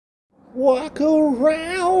Walk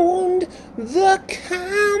around the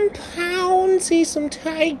compound, see some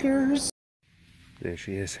tigers. There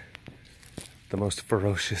she is, the most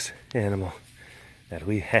ferocious animal that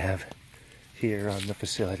we have here on the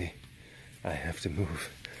facility. I have to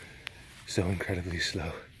move so incredibly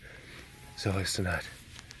slow so as to not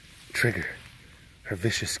trigger her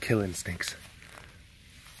vicious kill instincts,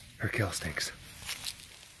 her kill instincts.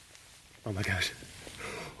 Oh my gosh.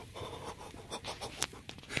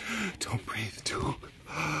 Don't breathe too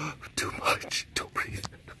much. Don't breathe.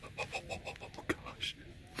 Oh gosh.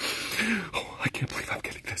 Oh, I can't believe I'm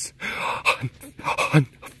getting this. Oh my god.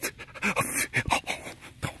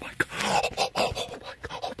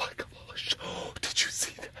 Oh my gosh. Oh, did you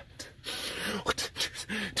see that? Oh, did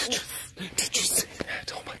you see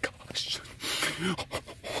that? Oh my gosh.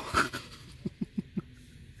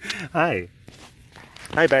 Hi.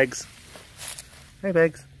 Hi, Bags. Hi,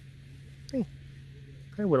 Bags. Hey.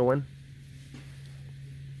 Hi, little one.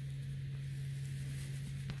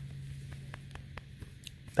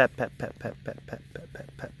 Pat pat pat pat pat pat pat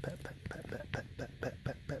pat pat pat pat pat pat pat pat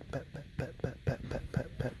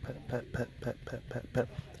pat pat pat pat pat.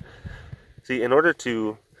 See, in order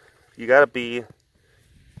to, you gotta be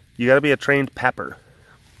a trained papper.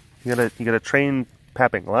 You gotta train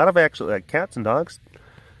papping. A lot of actually, like cats and dogs,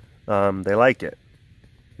 they like it,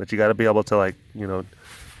 but you gotta be able to, like, you know,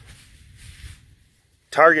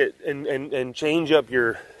 target and change up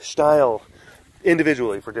your style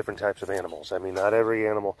individually for different types of animals. I mean, not every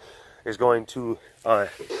animal is going to they're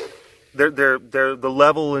the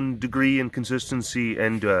level and degree and consistency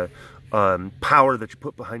and power that you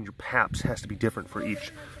put behind your paps has to be different for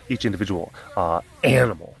each individual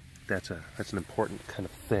animal. That's an important kind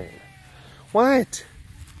of thing. What?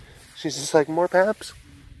 She's just like, more paps,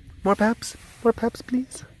 more paps, more paps,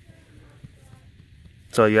 please.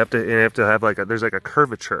 So you have to have like there's like a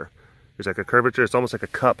curvature. There's like a curvature. It's almost like a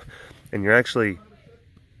cup, and you're actually,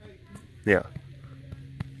 yeah.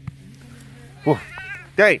 Whoa.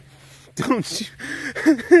 Hey, don't you?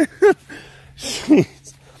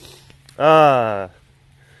 Jeez. I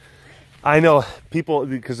know people,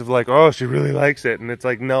 because of like, oh, she really likes it, and it's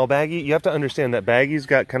like, no, Baggy. You have to understand that Baggy's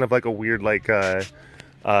got kind of like a weird, like,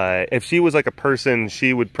 if she was like a person,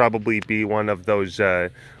 she would probably be one of those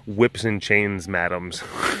whips and chains madams.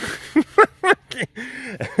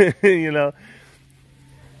 You know.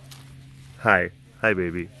 Hi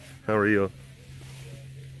baby, how are you?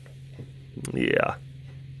 Yeah,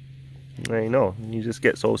 I know, you just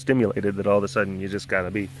get so stimulated that all of a sudden you just gotta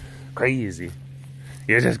be crazy.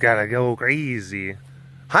 You just gotta go crazy.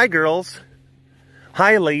 Hi girls,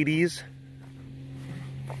 hi ladies.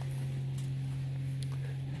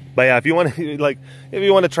 But yeah, if you want to, like, if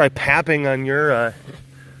you want to try papping on your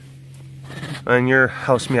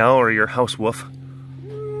house meow or your house woof,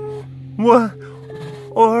 what,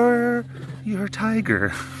 or your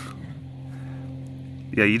tiger,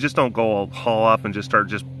 yeah, you just don't go haul off and just start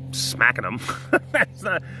just smacking them. That's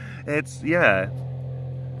not. It's, yeah.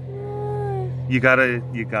 You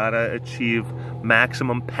gotta achieve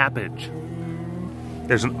maximum pappage.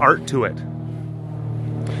 There's an art to it.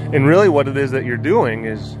 And really what it is that you're doing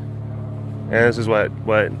is, and this is what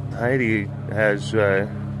Heidi has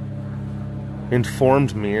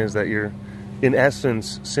informed me, is that you're in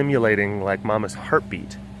essence simulating like Mama's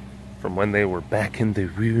heartbeat from when they were back in the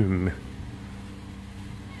room.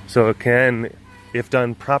 So it can, if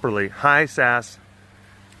done properly, hi Sass,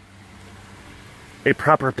 a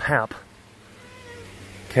proper pap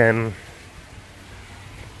can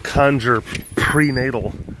conjure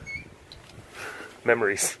prenatal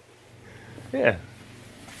memories. Yeah.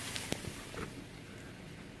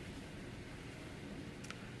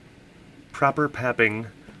 Proper papping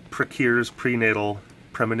procures prenatal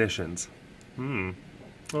premonitions.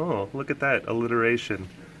 Oh, look at that alliteration.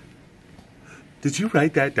 Did you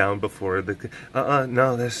write that down before?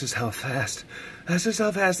 No, this is how fast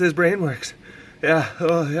this brain works. Yeah,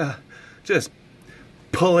 oh yeah. Just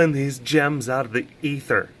pulling these gems out of the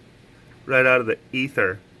ether. Right out of the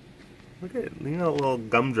ether. Look at, you know, little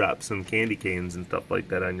gumdrops and candy canes and stuff like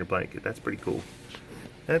that on your blanket. That's pretty cool.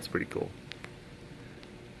 That's pretty cool.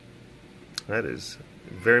 That is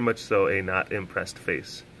very much so a not impressed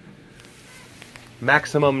face.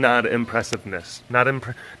 Maximum not impressiveness. Not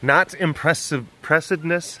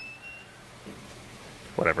impressiveness.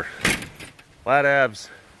 Whatever. Whatevs.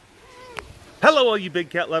 Hello all you big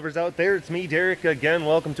cat lovers out there. It's me, Derek, again.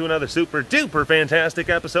 Welcome to another super duper fantastic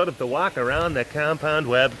episode of the Walk Around the Compound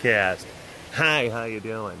webcast. Hi, how you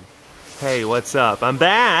doing? Hey, what's up? I'm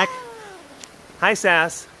back. Hi,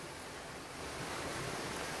 Sass.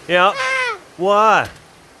 Yeah. What?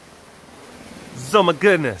 Oh my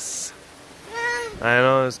goodness. I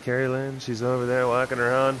know, it's Carrie Lynn. She's over there walking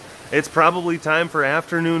around. It's probably time for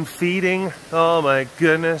afternoon feeding. Oh my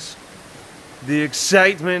goodness. The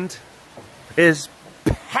excitement is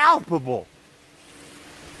palpable.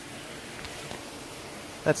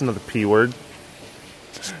 That's another P word.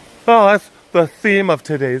 Oh, that's the theme of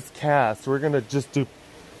today's cast. We're gonna just do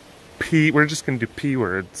we're just gonna do P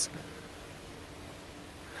words.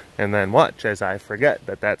 And then watch as I forget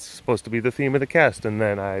that that's supposed to be the theme of the cast, and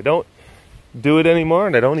then I don't do it anymore,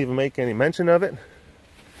 and I don't even make any mention of it.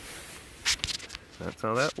 That's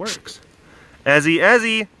how that works. Ezzy,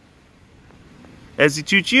 Ezzy! Ezzy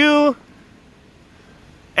choo-choo!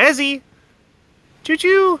 Ezzy!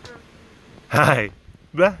 Choo-choo! Hi.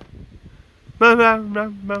 Blah. Blah, blah, blah,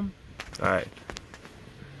 blah. Alright.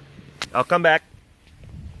 I'll come back.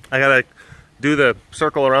 I gotta do the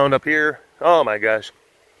circle around up here. Oh my gosh.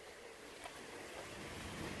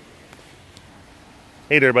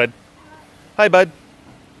 Hey there, bud. Hi, bud.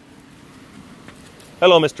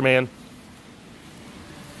 Hello, Mr. Man.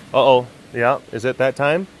 Uh-oh. Yeah, is it that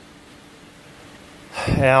time?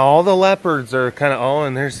 Yeah, all the leopards are kind of... Oh,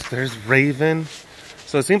 and there's Raven.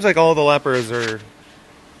 So it seems like all the leopards are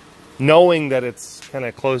knowing that it's kind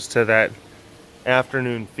of close to that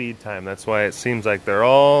afternoon feed time. That's why it seems like they're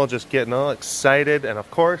all just getting all excited. And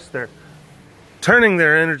of course, they're turning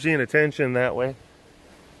their energy and attention that way.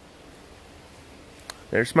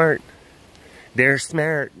 They're smart. They're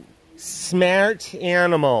smart. Smart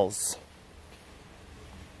animals.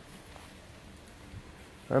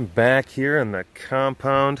 I'm back here in the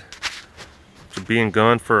compound after being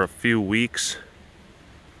gone for a few weeks.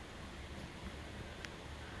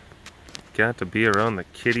 Got to be around the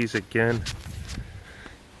kitties again.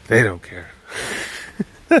 They don't care.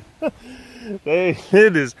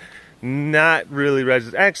 It is not really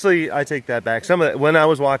registered. Actually, I take that back. When I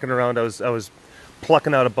was walking around, I was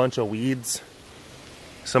plucking out a bunch of weeds.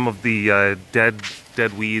 Some of the dead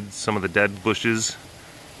weeds, some of the dead bushes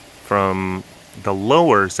from the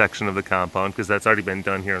lower section of the compound, because that's already been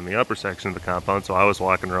done here in the upper section of the compound. So I was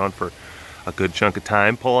walking around for a good chunk of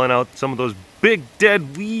time, pulling out some of those big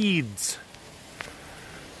dead weeds.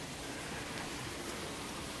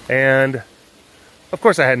 And of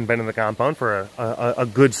course I hadn't been in the compound for a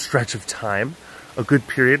good stretch of time, a good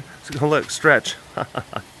period. So look, stretch.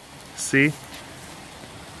 See?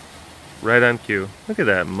 Right on cue. Look at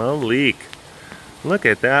that, Malik. Look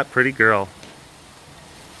at that pretty girl.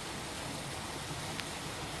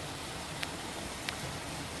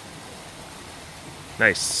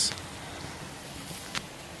 Nice.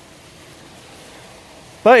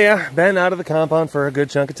 But yeah, been out of the compound for a good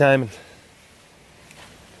chunk of time.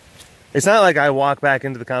 It's not like I walk back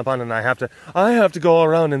into the compound and I have to go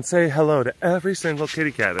around and say hello to every single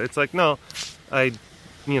kitty cat. It's like, no, I,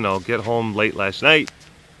 get home late last night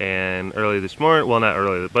and early this morning. Well, not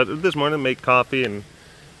early, but this morning, make coffee and,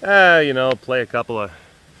 play a couple of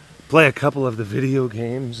the video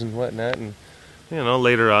games and whatnot. And,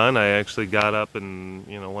 later on, I actually got up and,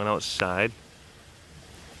 went outside.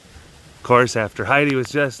 Of course, after Heidi was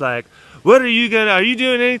just like, are you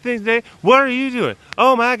doing anything today? What are you doing?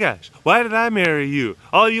 Oh my gosh, why did I marry you?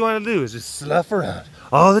 All you want to do is just slough around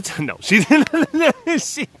all the time. No, she didn't.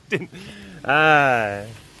 She didn't.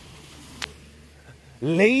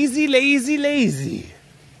 Lazy, lazy, lazy.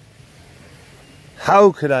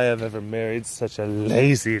 How could I have ever married such a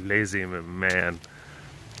lazy, lazy man?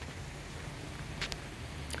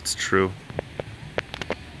 It's true.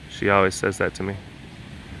 She always says that to me.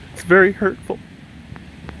 It's very hurtful.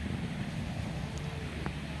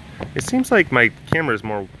 It seems like my camera is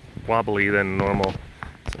more wobbly than normal.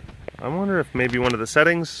 So I wonder if maybe one of the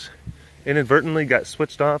settings inadvertently got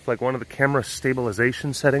switched off, like one of the camera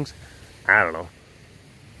stabilization settings. I don't know.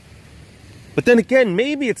 But then again,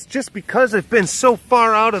 maybe it's just because I've been so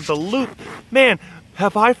far out of the loop. Man,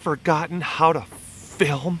 have I forgotten how to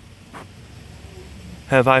film?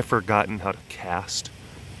 Have I forgotten how to cast?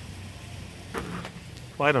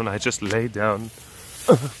 Why don't I just lay down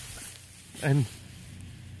and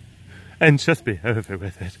just be over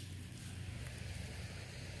with it?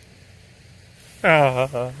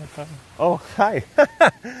 Oh, hi.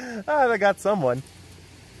 I got someone.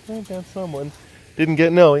 Didn't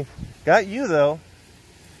get Noey. Got you, though.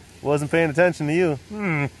 Wasn't paying attention to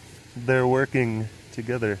you. They're working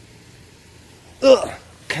together. Ugh,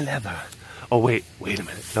 clever. Oh, wait a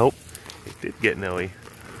minute. Nope. It did get Noey.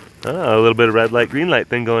 Oh, a little bit of red light, green light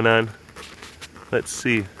thing going on. Let's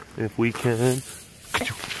see if we can.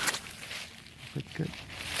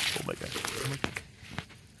 Oh my god.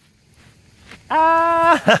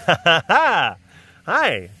 Ah!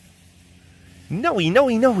 Hi! Noey.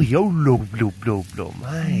 Oh, blow.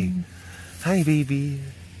 Hi, baby.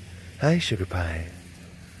 Hi, sugar pie.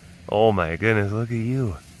 Oh my goodness, look at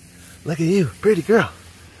you. Look at you, pretty girl.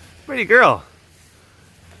 Pretty girl.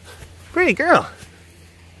 Pretty girl.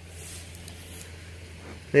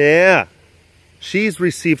 Yeah. She's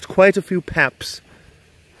received quite a few paps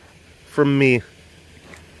from me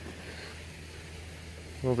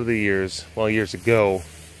over the years. Well, years ago.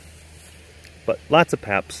 But lots of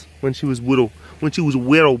paps when she was little. When she was a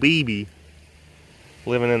little baby.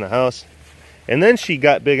 Living in the house. And then she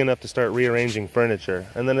got big enough to start rearranging furniture.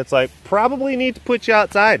 And then it's like, probably need to put you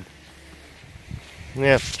outside.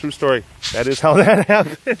 Yeah, true story. That is how that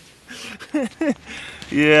happened.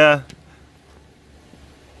 Yeah.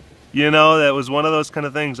 You know, that was one of those kind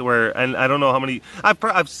of things where, and I don't know how many,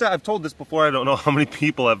 I've told this before, I don't know how many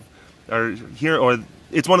people are here, or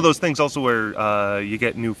it's one of those things also where you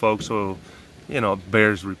get new folks, so, you know, it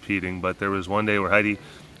bears repeating. But there was one day where Heidi,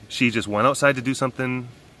 she just went outside to do something.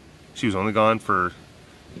 She was only gone for,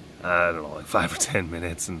 I don't know, like 5 or 10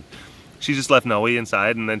 minutes, and she just left Noey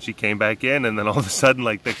inside, and then she came back in, and then all of a sudden,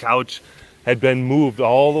 like, the couch had been moved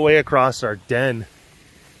all the way across our den.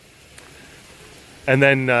 And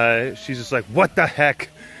then she's just like, what the heck?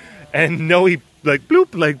 And Noey, like,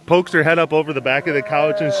 bloop, like, pokes her head up over the back of the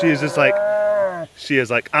couch, and she is just like,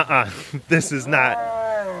 this is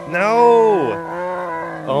not, no.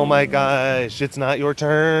 Oh my gosh, it's not your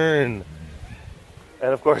turn.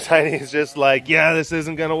 And of course, Heidi's just like, yeah, this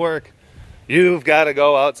isn't gonna work. You've got to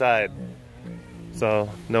go outside. So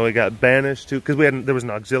Noey got banished to, because there was an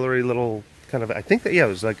auxiliary little kind of, I think that, yeah, it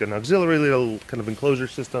was like an auxiliary little kind of enclosure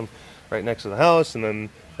system right next to the house, and then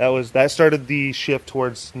that started the shift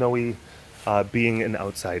towards Noey being an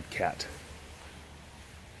outside cat.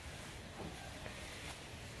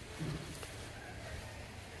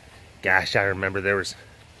 Gosh, I remember there was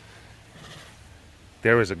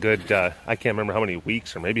a good, I can't remember how many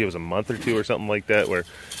weeks, or maybe it was a month or two or something like that, where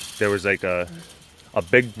there was like a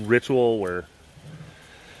big ritual where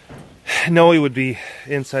Noey would be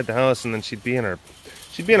inside the house, and then she'd be in her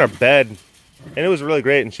bed, and it was really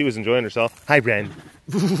great, and she was enjoying herself. Hi, Ren.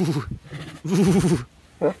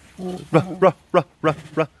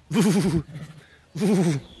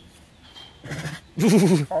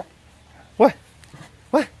 What?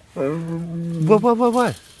 What?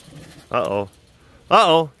 Uh-oh.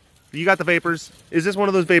 Uh-oh. You got the vapors. Is this one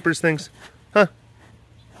of those vapors things? Huh?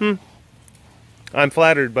 I'm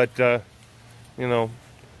flattered, but, you know,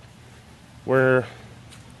 I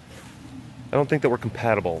don't think that we're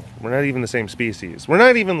compatible. We're not even the same species. We're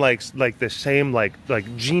not even like the same, like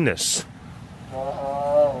genus.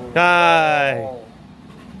 Hi.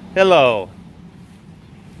 Hello.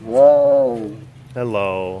 Whoa.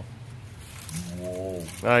 Hello. Whoa.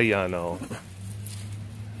 Ah, yeah, no.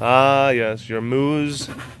 Ah, yes, your moos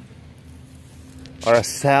are a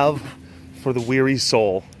salve for the weary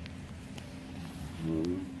soul.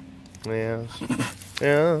 Yes.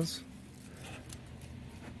 Yes.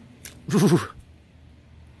 Oh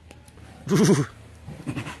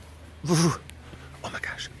my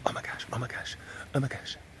gosh. Oh my gosh. Oh my gosh. Oh my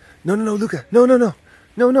gosh. No, Luca. No.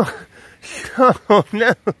 Oh,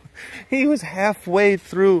 no. He was halfway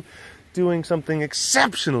through doing something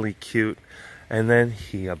exceptionally cute, and then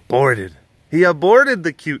he aborted. He aborted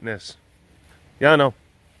the cuteness. Yeah, no.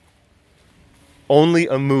 Only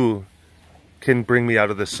a moo can bring me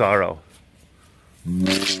out of this sorrow.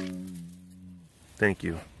 Thank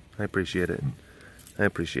you. I appreciate it. I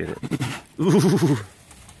appreciate it. Ooh.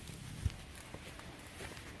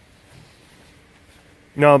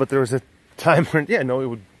 No, but there was a time when, yeah, Noey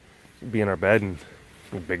would be in our bed, and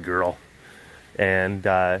a big girl, and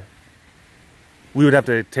we would have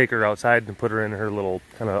to take her outside and put her in her little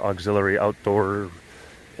kind of auxiliary outdoor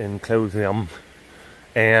enclosure,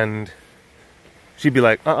 and she'd be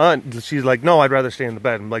like, she's like, no, I'd rather stay in the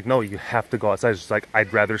bed. I'm like, no, you have to go outside. She's like,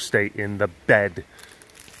 I'd rather stay in the bed.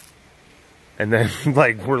 And then,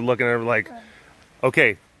 like, we're looking at her like,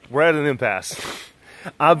 okay, we're at an impasse.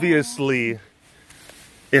 Obviously,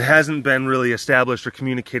 it hasn't been really established or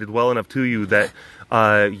communicated well enough to you that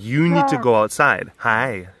you need to go outside.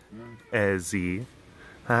 Hi, Ezzy.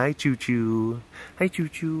 Hi, Choo-Choo. Hi,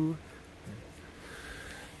 Choo-Choo.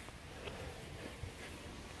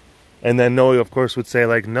 And then Noey, of course, would say,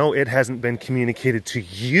 like, no, it hasn't been communicated to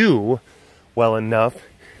you well enough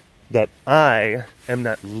that I am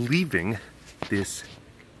not leaving this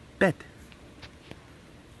bed.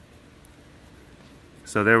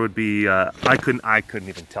 So there would be, I couldn't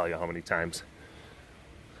even tell you how many times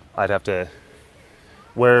I'd have to,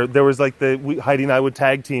 where there was like Heidi and I would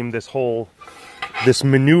tag team this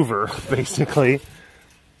maneuver, basically,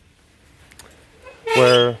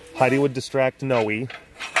 where Heidi would distract Noey,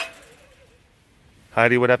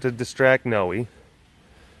 Heidi would have to distract Noey,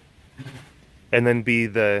 and then be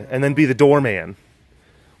the doorman,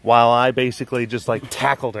 while I basically just like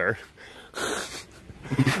tackled her.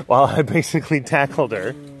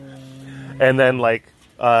 And then like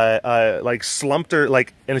slumped her,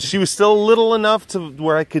 like, and she was still little enough to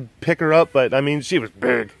where I could pick her up, but I mean she was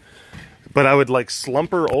big. But I would like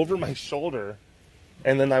slump her over my shoulder,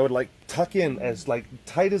 and then I would like tuck in as like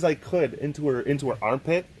tight as I could into her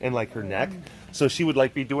armpit and like her neck, so she would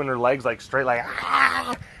like be doing her legs like straight, like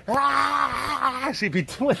she'd be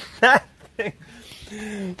doing that thing.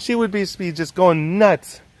 She would be just going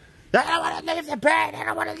nuts. I don't want to leave the bed. I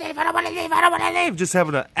don't want to leave. I don't want to leave. I don't want to leave. Just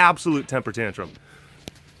having an absolute temper tantrum.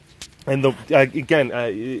 And again,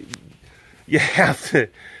 you have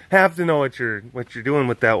to know what you're doing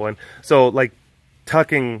with that one. So like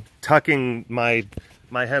tucking my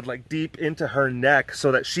head like deep into her neck,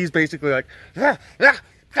 so that she's basically like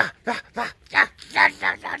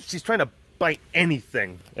she's trying to bite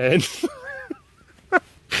anything, and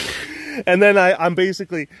and then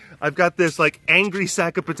I've got this like angry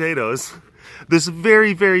sack of potatoes, this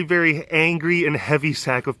very, very, very angry and heavy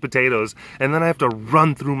sack of potatoes, and then I have to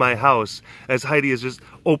run through my house as Heidi is just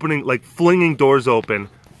flinging doors open.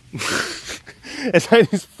 As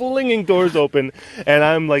Heidi's flinging doors open, and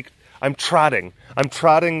I'm trotting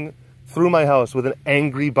through my house with an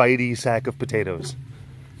angry, bitey sack of potatoes.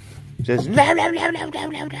 Just no, no, no, no, no,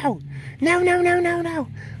 no, no, no, no, no, no, no.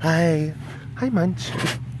 Hi, Munch.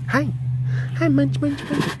 Hi, Munch, Munch,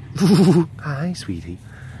 Munch. Hi, sweetie.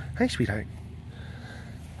 Hi, sweetheart.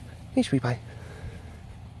 Hey, sweet pie.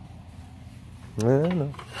 I don't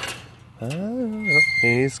know.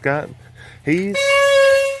 He's got the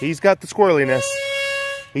squirreliness.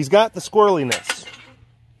 He's got the squirreliness.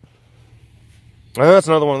 That's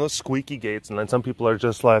another one of those squeaky gates, and then some people are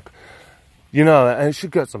just like, you know, I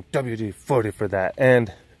should get some WD-40 for that.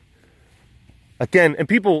 And again, and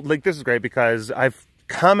people, like, this is great because I've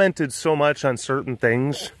commented so much on certain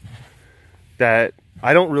things that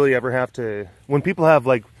I don't really ever have to, when people have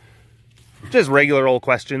like just regular old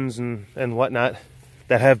questions and whatnot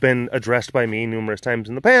that have been addressed by me numerous times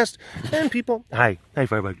in the past, and people, hi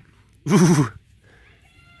Firebug,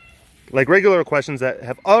 like regular questions that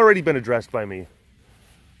have already been addressed by me,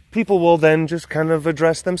 people will then just kind of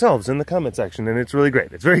address themselves in the comment section, and it's really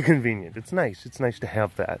great. It's very convenient. It's nice to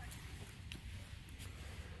have that.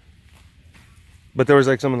 But there was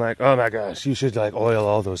like someone like, oh my gosh, you should like oil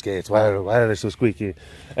all those gates. Why are they so squeaky?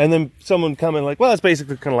 And then someone coming like, well, it's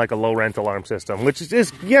basically kind of like a low rent alarm system, which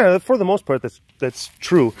is yeah, for the most part, that's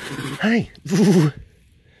true. Hi.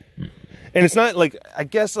 And it's not like, I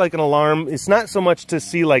guess like an alarm, it's not so much to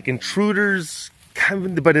see like intruders,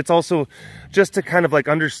 but it's also just to kind of like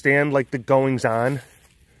understand like the goings on.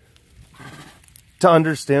 To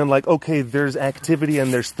understand like, okay, there's activity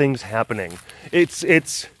and there's things happening.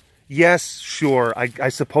 It's yes, sure, I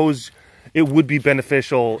suppose it would be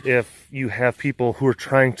beneficial if you have people who are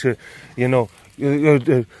trying to, you know,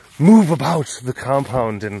 move about the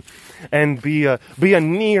compound and be a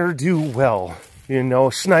ne'er-do-well, you know,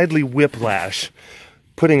 Snidely Whiplash,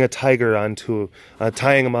 putting a tiger onto,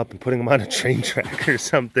 tying him up and putting him on a train track or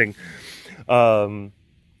something. But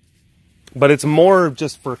it's more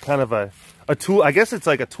just for kind of a tool. I guess it's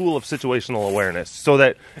like a tool of situational awareness, so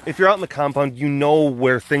that if you're out in the compound, you know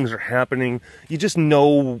where things are happening. You just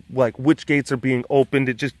know like which gates are being opened.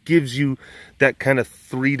 It just gives you that kind of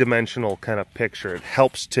three-dimensional kind of picture. It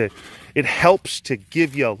helps to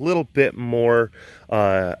give you a little bit more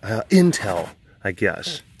intel, I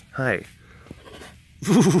guess. Hi.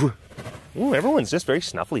 Ooh, everyone's just very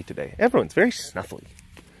snuffly today. Everyone's very snuffly.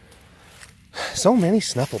 So many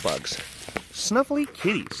snuffle bugs. Snuffly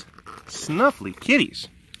kitties. Snuffly kitties.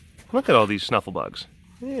 Look at all these snuffle bugs.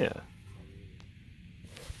 Yeah.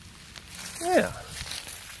 Yeah.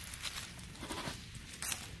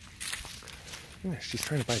 Yeah, she's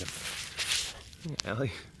trying to bite him. Yeah,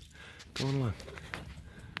 Allie, going on.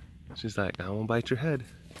 She's like, I won't bite your head.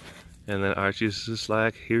 And then Archie's just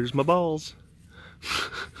like, here's my balls.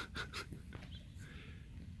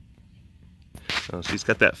 Oh, she's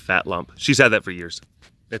got that fat lump. She's had that for years.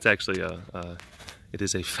 It's actually it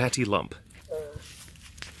is a fatty lump.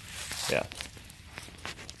 Yeah.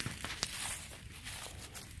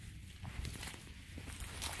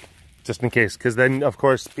 Just in case, because then of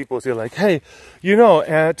course people will say like, hey, you know,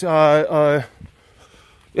 at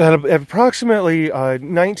approximately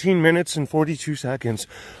 19 minutes and 42 seconds,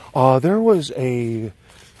 there was a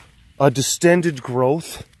distended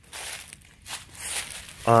growth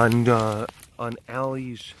on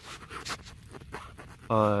Allie's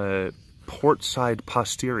port side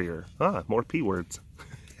posterior. Ah, more P words.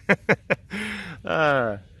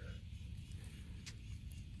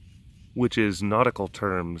 Which is nautical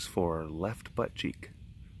terms for left butt cheek.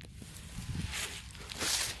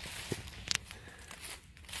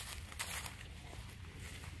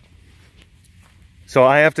 So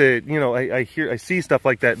I have to, you know, I see stuff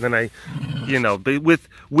like that, and then I, you know, but with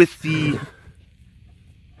the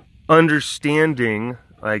understanding,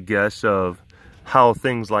 I guess, of how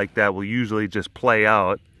things like that will usually just play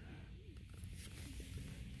out,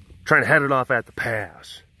 trying to head it off at the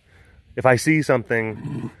pass. If I see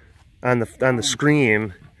something on the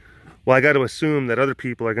screen, well, I got to assume that other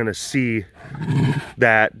people are going to see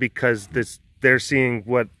that because they're seeing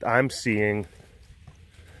what I'm seeing.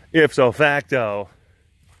 If so facto,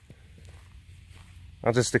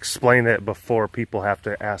 I'll just explain it before people have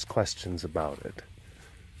to ask questions about it.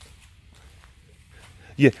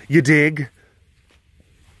 You dig?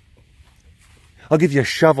 I'll give you a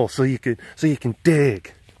shovel so you can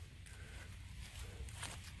dig.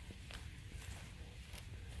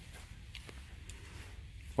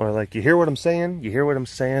 Or like, you hear what I'm saying? You hear what I'm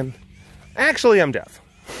saying? Actually, I'm deaf.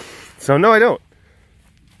 So no, I don't.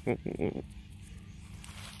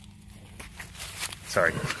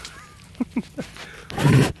 Sorry.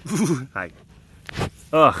 Hi.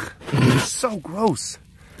 Ugh. It's so gross.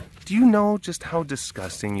 Do you know just how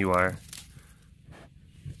disgusting you are?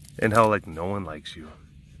 And how, like, no one likes you.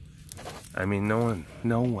 I mean, no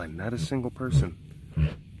one, not a single person.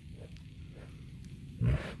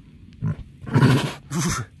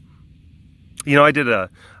 You know, I did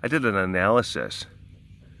an analysis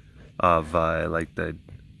of like the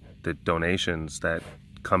donations that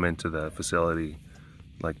come into the facility,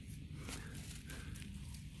 like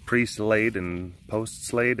pre-slayed and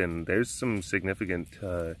post-slayed, and there's some significant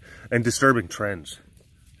and disturbing trends.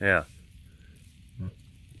 Yeah.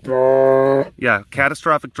 Yeah,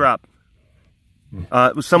 catastrophic drop.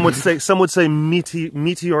 Some would say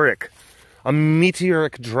meteoric, a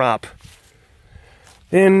meteoric drop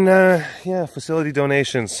in yeah, facility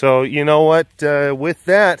donations. So you know what? With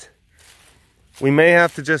that, we may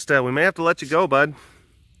have to just we may have to let you go, bud.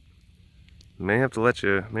 May have to let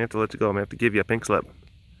you go. I may have to give you a pink slip.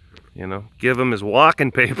 You know, give him his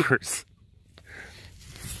walking papers.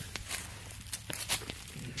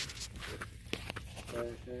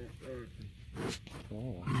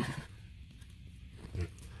 Oh.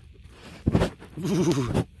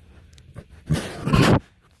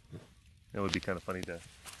 That would be kind of funny to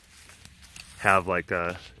have, like,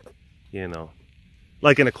 you know,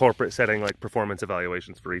 like in a corporate setting, like performance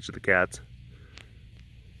evaluations for each of the cats.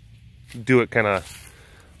 Do it kind of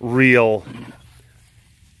real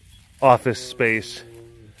office space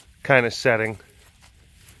kind of setting.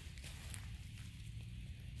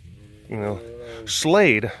 You know,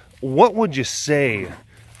 Slade, what would you say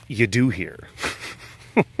you do here?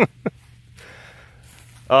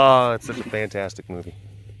 Oh, it's such a fantastic movie.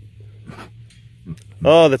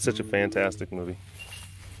 Oh, that's such a fantastic movie.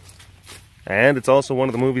 And it's also one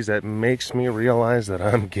of the movies that makes me realize that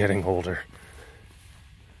I'm getting older.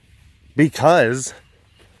 Because,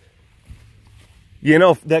 you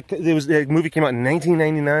know, that movie came out in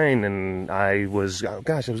 1999, and I was, oh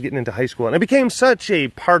gosh, I was getting into high school, and it became such a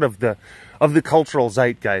part of the cultural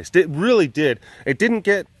zeitgeist. It really did. It didn't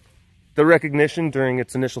get the recognition during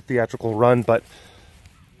its initial theatrical run, but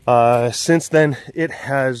since then it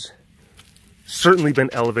has certainly been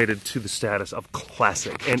elevated to the status of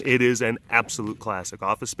classic, and it is an absolute classic.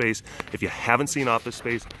 Office Space, if you haven't seen Office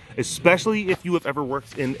Space, especially if you have ever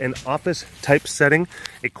worked in an office type setting,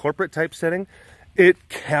 a corporate type setting, it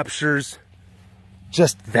captures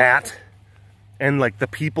just that, and like the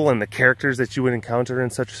people and the characters that you would encounter in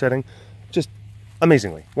such a setting, just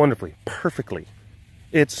amazingly, wonderfully, perfectly.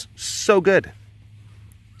 It's so good.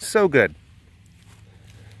 So good.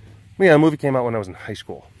 Yeah, the movie came out when I was in high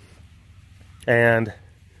school. And,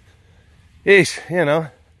 you know,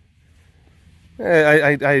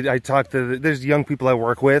 I talk to, there's young people I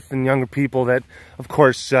work with and younger people that, of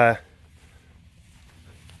course,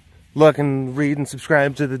 look and read and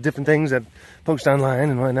subscribe to the different things that post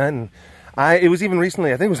online and whatnot. And it was even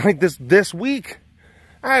recently, I think it was like this week,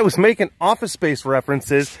 I was making Office Space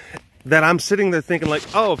references that I'm sitting there thinking like,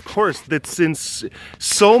 oh, of course, that's in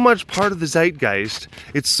so much part of the zeitgeist.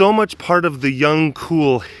 It's so much part of the young,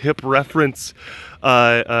 cool, hip reference, you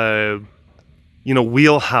know,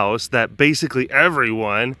 wheelhouse that basically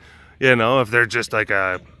everyone, you know, if they're just like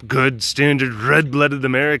a good, standard, red-blooded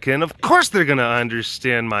American, of course they're going to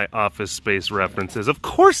understand my Office Space references. Of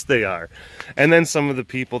course they are. And then some of the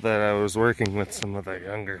people that I was working with, some of the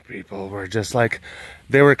younger people, were just like,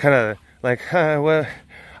 they were kind of like, well,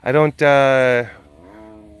 I don't,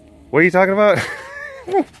 what are you talking about?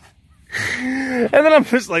 And then I'm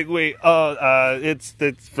just like, wait, it's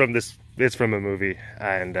from a movie,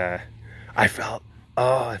 and I felt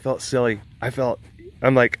silly.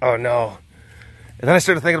 I'm like, oh no. And then I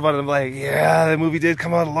started thinking about it. I'm like, yeah, the movie did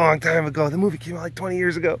come out a long time ago. The movie came out like 20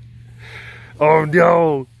 years ago. Oh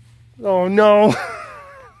no. Oh no.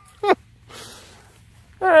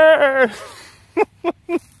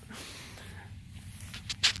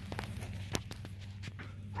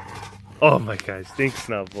 Oh my gosh, stink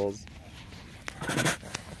snuffles. And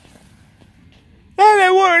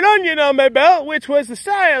I wore an onion on my belt, which was the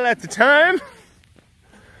style at the time.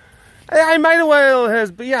 I might as well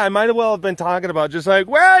have been talking about just like,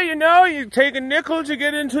 well, you know, you take a nickel to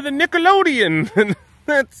get into the Nickelodeon.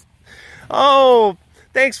 That's, oh,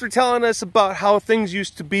 thanks for telling us about how things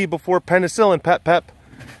used to be before penicillin, Pep Pep.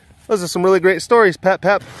 Those are some really great stories, Pep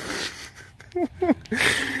Pep.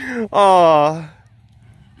 Oh,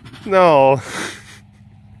 no,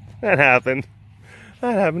 that happened.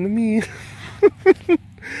 That happened to me.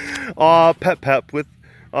 Aw, Pep Pep with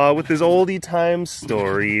his oldie time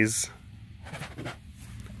stories.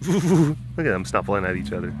 Look at them snuffling at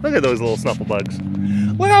each other. Look at those little snuffle bugs.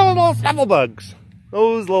 Look at those little snuffle bugs.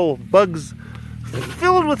 Those little bugs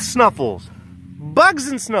filled with snuffles. Bugs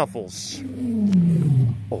and snuffles.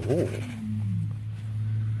 Oh.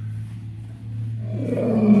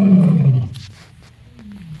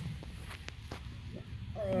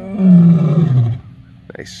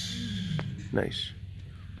 Nice. Nice.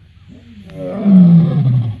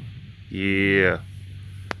 Yeah.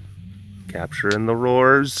 Capturing the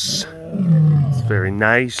roars. It's very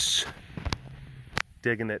nice.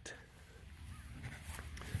 Digging it.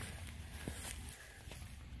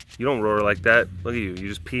 You don't roar like that. Look at you. You're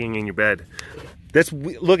just peeing in your bed.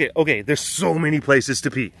 Okay, there's so many places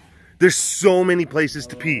to pee. There's so many places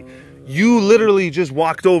to pee. You literally just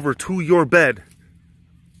walked over to your bed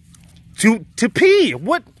to pee.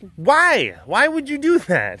 What? Why? Why would you do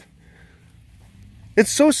that?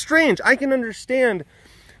 It's so strange. I can understand.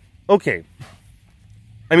 Okay.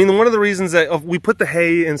 I mean, one of the reasons that we put the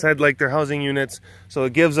hay inside like their housing units, so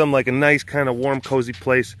it gives them like a nice kind of warm, cozy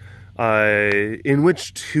place in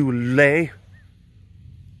which to lay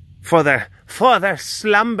for their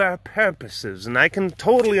slumber purposes. And I can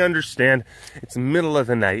totally understand. It's the middle of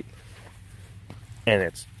the night and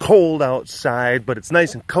it's cold outside, but it's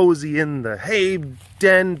nice and cozy in the hay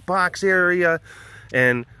den box area.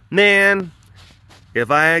 And man, if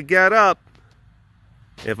I get up,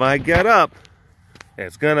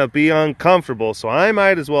 it's gonna be uncomfortable, so I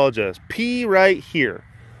might as well just pee right here.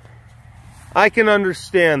 I can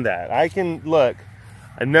understand that. Look,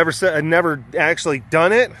 I've never actually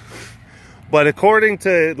done it, but according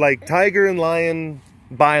to like tiger and lion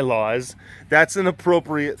bylaws, that's an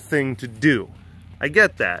appropriate thing to do. I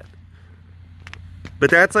get that.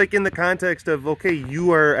 But that's like in the context of, okay,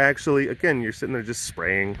 you are actually, again, you're sitting there just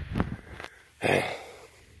spraying.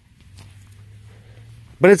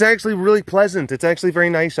 But it's actually really pleasant. It's actually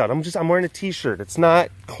very nice out. I'm wearing a t-shirt. It's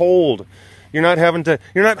not cold. You're not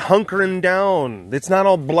hunkering down. It's not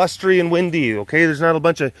all blustery and windy, okay? There's not a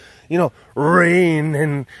bunch of, you know,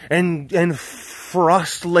 rain and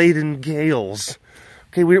frost-laden gales.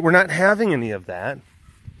 Okay, we're not having any of that.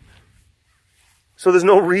 So there's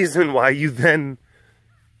no reason why you then,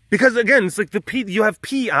 because again, it's like you have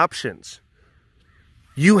pee options.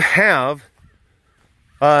 You have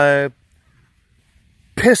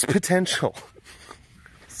piss potential.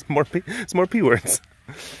 It's more P words.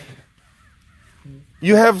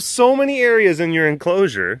 You have so many areas in your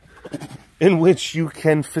enclosure in which you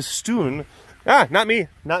can festoon, not me,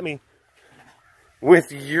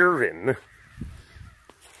 with urine.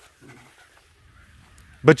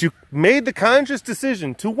 But you made the conscious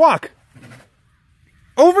decision to walk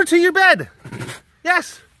over to your bed.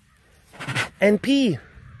 Yes. And pee.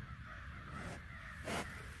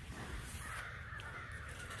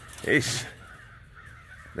 Eesh.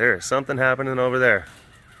 There is something happening over there.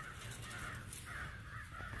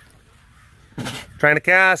 Trying to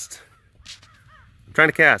cast. I'm trying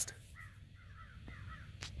to cast.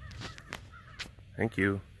 Thank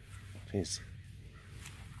you. Jeez.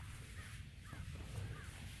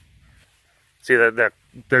 See that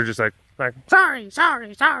they're just like sorry.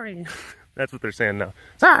 That's what they're saying now.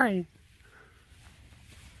 Sorry.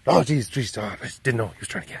 Oh jeez. Oh, I didn't know he was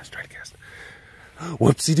trying to cast.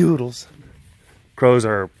 Whoopsie doodles. Crows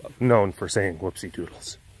are known for saying whoopsie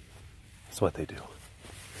doodles. That's what they do.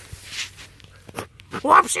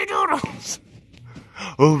 Whoopsie doodles.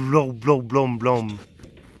 Oh blow blom blom.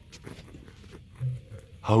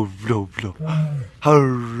 Oh blow.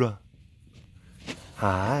 Hurrah.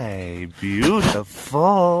 Hi, beautiful.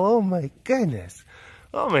 Oh my goodness.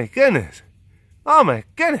 Oh my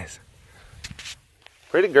goodness.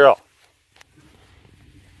 Pretty girl.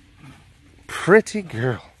 Pretty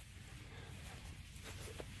girl.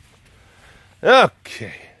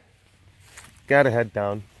 Okay. Gotta head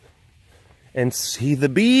down and see the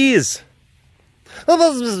bees.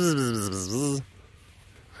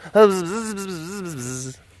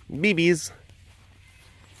 BBs.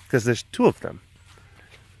 Because there's two of them.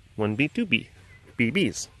 1B, 2B.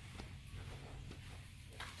 BBs.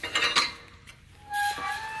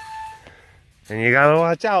 And you gotta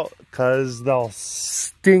watch out, because they'll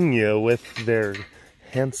sting you with their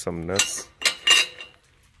handsomeness.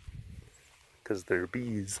 Because they're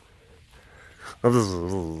bees. Ugh.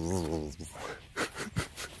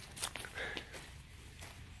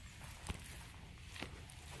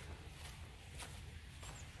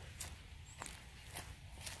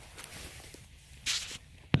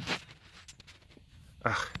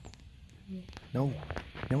 No.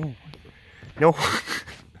 No. No.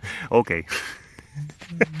 Okay.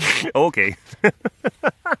 Okay.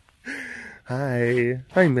 Hi.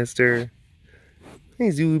 Hi, mister. Hey,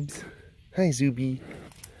 Zoobs. Hi, Zooby.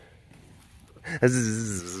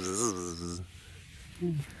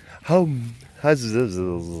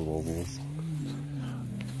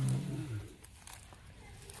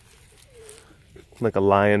 Like a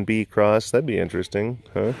lion bee cross. That'd be interesting,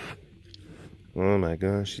 huh? Oh my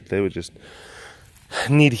gosh. They would just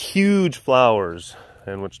need huge flowers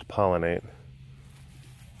in which to pollinate.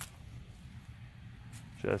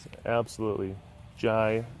 Just absolutely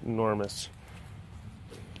ginormous.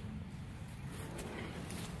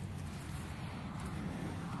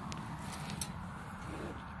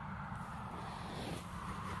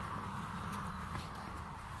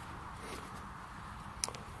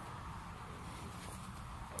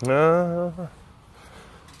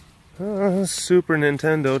 Super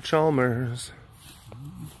Nintendo Chalmers.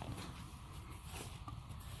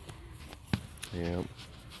 Yep.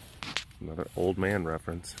 Another old man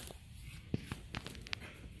reference.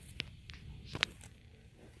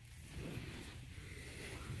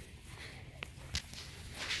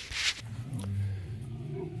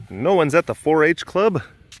 No one's at the 4-H club?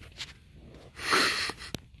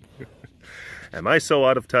 Am I so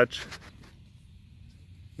out of touch?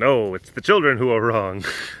 No, it's the children who are wrong.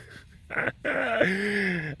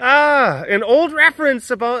 An old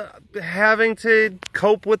reference about having to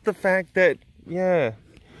cope with the fact that, yeah,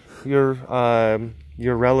 your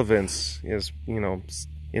relevance is, you know,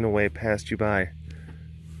 in a way passed you by.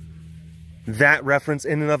 That reference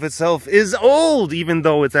in and of itself is old, even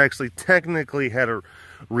though it's actually technically had a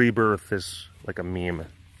rebirth as like a meme.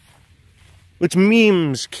 Which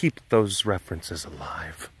memes keep those references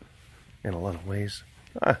alive in a lot of ways.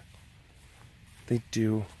 They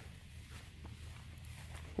do.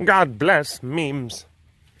 God bless memes.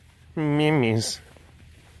 Memes.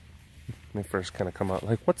 They first kind of come out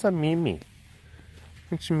like, what's a meme?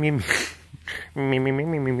 It's a meme. Meme, meme,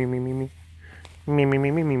 meme, meme, meme, meme. Meme, meme,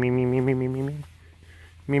 meme, meme, meme, meme, meme, meme.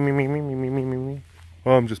 Meme, meme, meme, meme, meme, meme.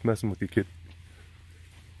 Oh, I'm just messing with you, kid.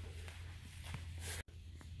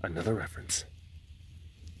 Another reference.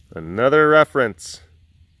 Another reference.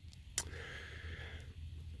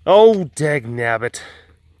 Oh, dagnabbit.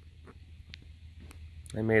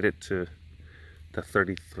 I made it to the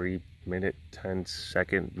 33-minute,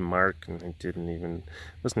 10-second mark, and I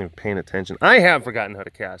wasn't even paying attention. I have forgotten how to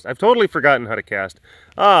cast. I've totally forgotten how to cast.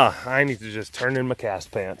 I need to just turn in my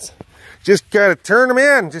cast pants. Just gotta turn them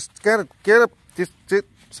in. Just gotta get up.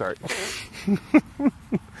 Sorry.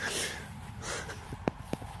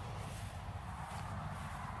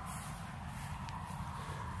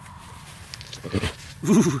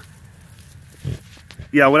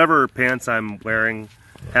 Yeah, whatever pants I'm wearing,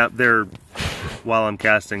 they're while I'm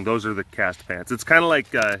casting. Those are the cast pants. It's kind of like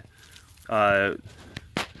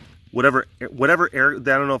whatever air. I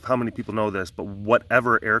don't know how many people know this, but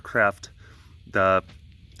whatever aircraft the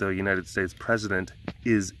United States president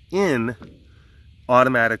is in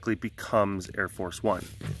automatically becomes Air Force One,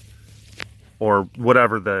 or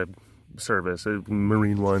whatever the service,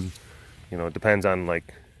 Marine One. You know, it depends on,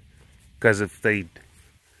 like, because if they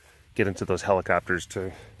get into those helicopters to,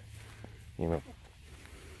 you know,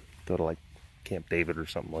 go to like Camp David or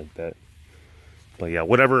something like that. But yeah,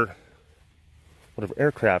 whatever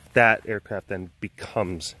aircraft, that aircraft then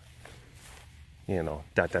becomes, you know, ...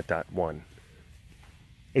 one.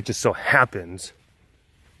 It just so happens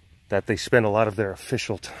that they spend a lot of their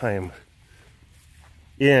official time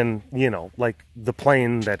in, you know, like the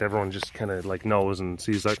plane that everyone just kind of like knows and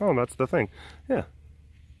sees, like, oh, that's the thing. Yeah.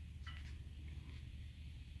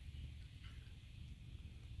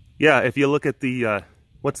 Yeah, if you look at the,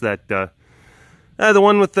 what's that, the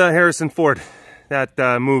one with Harrison Ford, that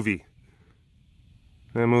movie.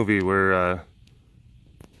 That movie where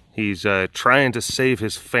he's trying to save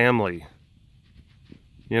his family.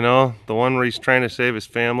 You know, the one where he's trying to save his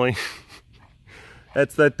family.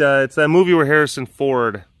 It's that movie where Harrison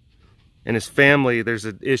Ford and his family, there's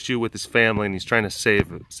an issue with his family and he's trying to save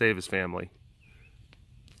his family.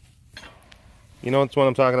 You know what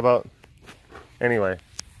I'm talking about? Anyway,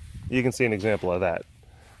 you can see an example of that,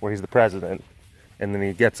 where he's the president, and then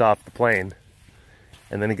he gets off the plane,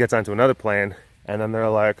 and then he gets onto another plane, and then they're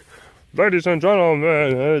like, ladies and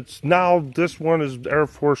gentlemen, it's now, this one is Air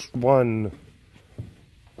Force One.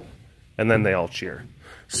 And then they all cheer.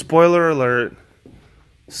 Spoiler alert.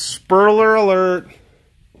 Spoiler alert.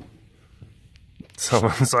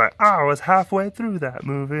 Someone's like, oh, I was halfway through that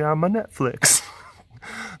movie on my Netflix.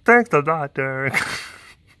 Thanks a lot, Derek.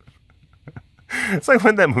 It's like,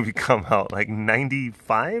 when did that movie come out? Like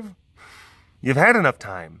 95? You've had enough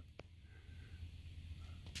time.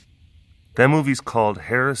 That movie's called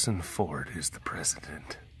Harrison Ford is the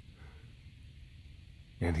President.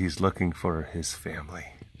 And he's looking for his family.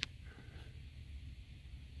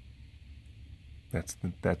 That's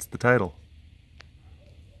the title.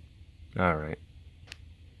 Alright.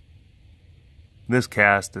 This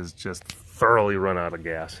cast is just thoroughly run out of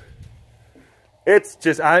gas. It's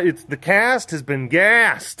just, the cast has been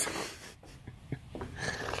gassed.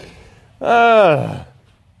 You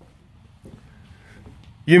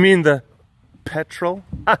mean the petrol?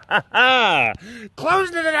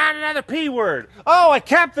 Closing it on another P word. Oh, I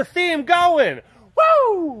kept the theme going.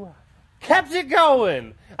 Woo! Kept it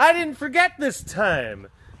going. I didn't forget this time.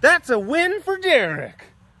 That's a win for Derek.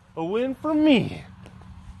 A win for me.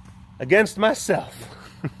 Against myself.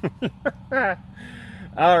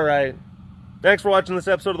 Alright. Thanks for watching this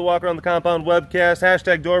episode of the Walk Around the Compound webcast.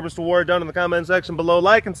 Hashtag Dorbus Award down in the comment section below.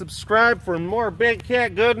 Like and subscribe for more big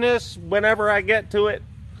cat goodness whenever I get to it.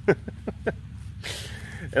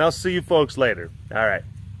 And I'll see you folks later. Alright.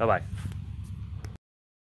 Bye-bye.